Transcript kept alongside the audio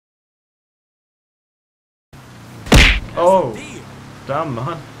Oh, damn,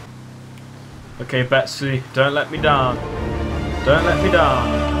 man. Okay, Betsy, don't let me down. Don't let me down.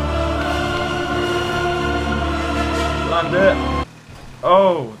 Land it.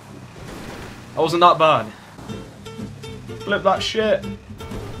 Oh, that wasn't that bad. Flip that shit.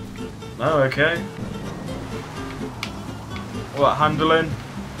 Oh, okay. What, handling?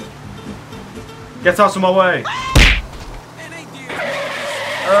 Get out of my way.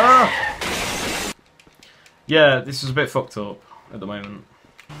 Yeah, this is a bit fucked up at the moment.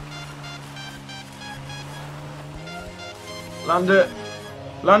 Land it.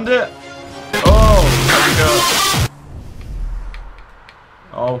 Land it. Oh, there we go.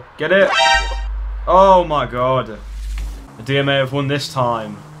 Oh, get it. Oh my god. The deer may have won this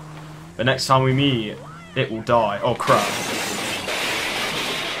time, but next time we meet, it will die. Oh crap.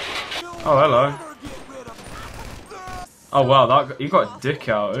 Oh, hello. Oh wow, that you got a dick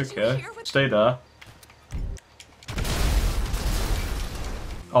out. Okay, stay there.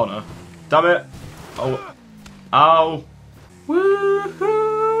 Oh no! Damn it! Oh, ow!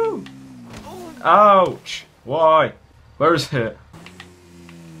 Woohoo! Ouch! Why? Where is it?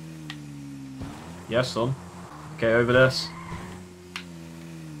 Yes, son. Okay, over this.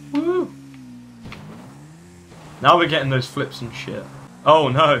 Woo! Now we're getting those flips and shit. Oh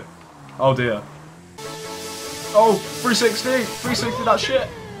no! Oh dear. Oh, 360! 360 that shit!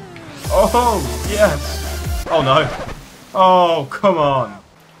 Oh, yes! Oh no. Oh, come on.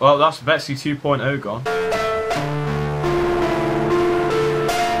 Well, that's Betsy 2.0 gone.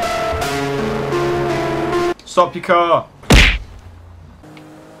 Stop your car!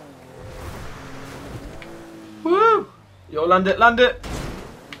 Woo! Yo, land it, land it!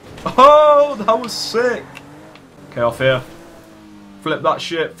 Oh, that was sick! Okay, off here. Flip that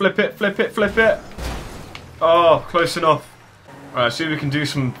shit. Flip it, flip it, flip it! Oh, close enough. Alright, see if we can do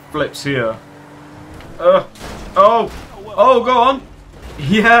some flips here. Oh! Oh, go on!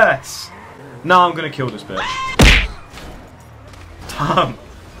 Yes! Now I'm gonna kill this bitch. Damn!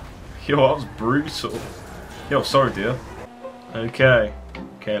 Yo, that was brutal. Yo, sorry, dear. Okay.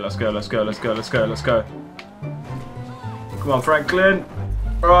 Okay, let's go, let's go, let's go, let's go, let's go. Come on, Franklin.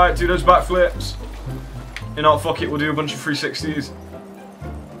 Alright, do those backflips. You know what, fuck it, we'll do a bunch of 360s.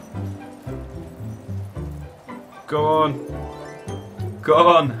 Go on. Go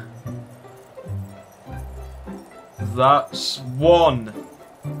on. That's one.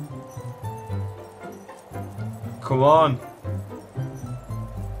 Come on.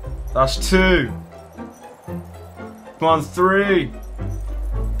 That's two. Come on, three.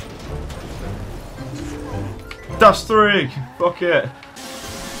 That's three. Fuck it.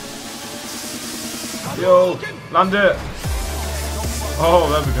 Yo, land it. Oh,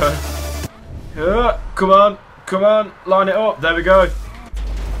 there we go. Yeah, come on. Come on, line it up. There we go.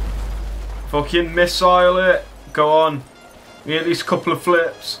 Fucking missile it. Go on. We need at least a couple of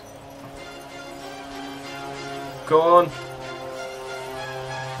flips. Go on.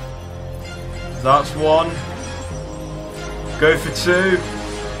 That's one. Go for two.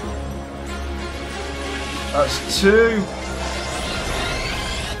 That's two.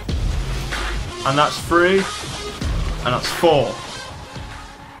 And that's three. And that's four.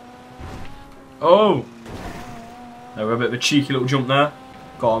 Oh. There we have a bit of a cheeky little jump there.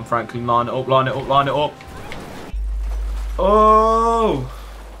 Go on, Franklin, line it up, line it up, line it up. Oh!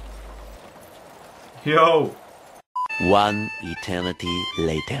 Yo! One eternity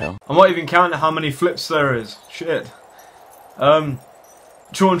later. I'm not even counting how many flips there is. Shit.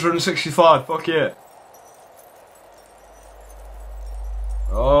 265, fuck it.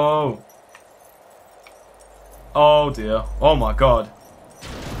 Oh. Oh dear. Oh my god.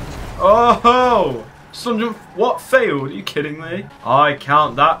 Oh! What? Failed? Are you kidding me? I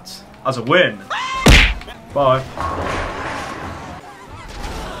count that as a win. Bye.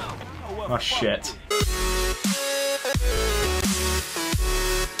 Oh shit.